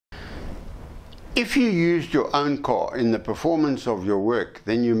If you used your own car in the performance of your work,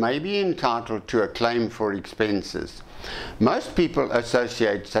 then you may be entitled to a claim for expenses. Most people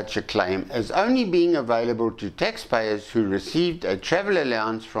associate such a claim as only being available to taxpayers who received a travel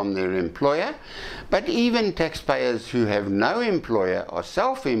allowance from their employer, but even taxpayers who have no employer or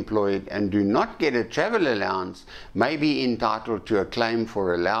self-employed and do not get a travel allowance may be entitled to a claim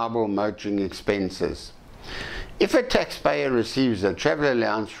for allowable motoring expenses. If a taxpayer receives a travel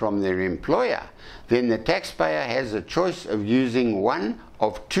allowance from their employer, then the taxpayer has a choice of using one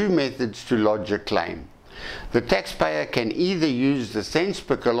of two methods to lodge a claim. The taxpayer can either use the cents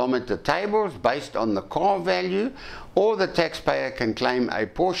per kilometre tables based on the car value, or the taxpayer can claim a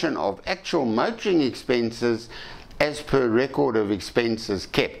portion of actual motoring expenses as per record of expenses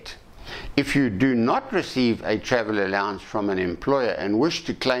kept. If you do not receive a travel allowance from an employer and wish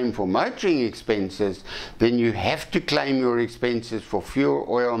to claim for motoring expenses, then you have to claim your expenses for fuel,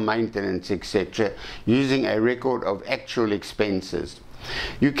 oil, maintenance, etc. using a record of actual expenses.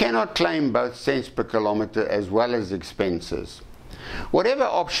 You cannot claim both cents per kilometre as well as expenses. Whatever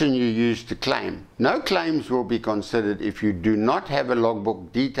option you use to claim, no claims will be considered if you do not have a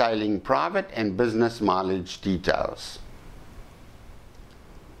logbook detailing private and business mileage details.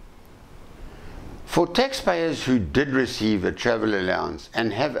 For taxpayers who did receive a travel allowance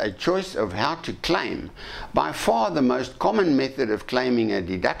and have a choice of how to claim, by far the most common method of claiming a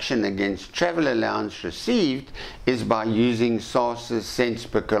deduction against travel allowance received is by using SARS's cents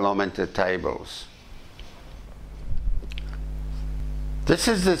per kilometre tables. This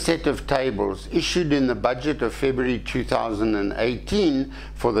is the set of tables issued in the budget of February 2018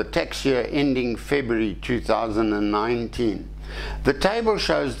 for the tax year ending February 2019. The table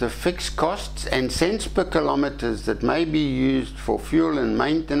shows the fixed costs and cents per kilometres that may be used for fuel and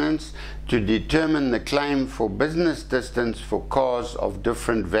maintenance to determine the claim for business distance for cars of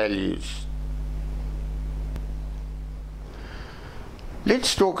different values.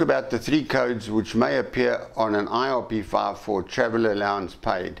 Let's talk about the three codes which may appear on an IRP5 for travel allowance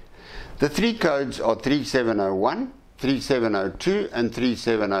paid. The three codes are 3701, 3702 and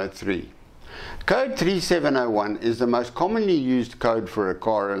 3703. Code 3701 is the most commonly used code for a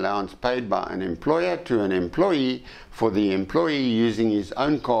car allowance paid by an employer to an employee for the employee using his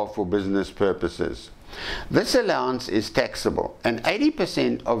own car for business purposes. This allowance is taxable, and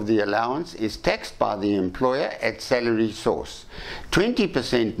 80% of the allowance is taxed by the employer at salary source.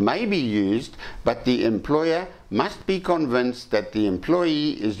 20% may be used, but the employer must be convinced that the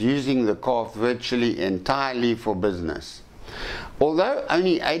employee is using the car virtually entirely for business. Although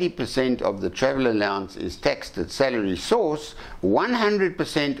only 80% of the travel allowance is taxed at salary source,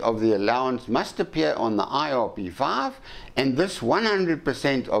 100% of the allowance must appear on the IRP5, and this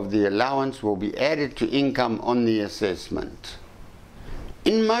 100% of the allowance will be added to income on the assessment.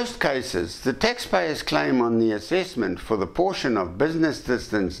 In most cases, the taxpayer's claim on the assessment for the portion of business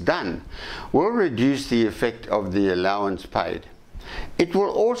distance done will reduce the effect of the allowance paid. It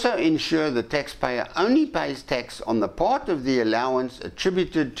will also ensure the taxpayer only pays tax on the part of the allowance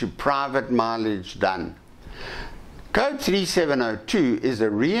attributed to private mileage done. Code 3702 is a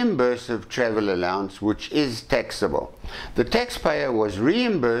reimbursive travel allowance which is taxable. The taxpayer was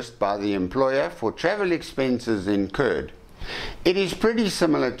reimbursed by the employer for travel expenses incurred. It is pretty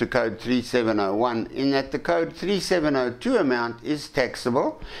similar to Code 3701 in that the Code 3702 amount is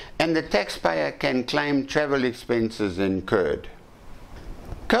taxable and the taxpayer can claim travel expenses incurred.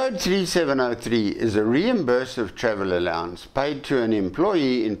 Code 3703 is a reimbursive travel allowance paid to an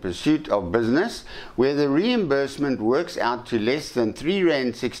employee in pursuit of business where the reimbursement works out to less than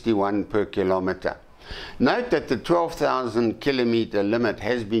 £3.61 per kilometre. Note that the 12,000 kilometre limit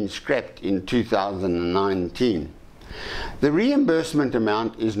has been scrapped in 2019. The reimbursement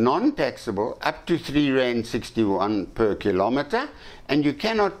amount is non-taxable up to £3.61 per kilometre, and you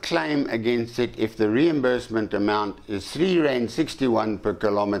cannot claim against it if the reimbursement amount is £3.61 per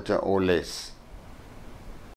kilometre or less.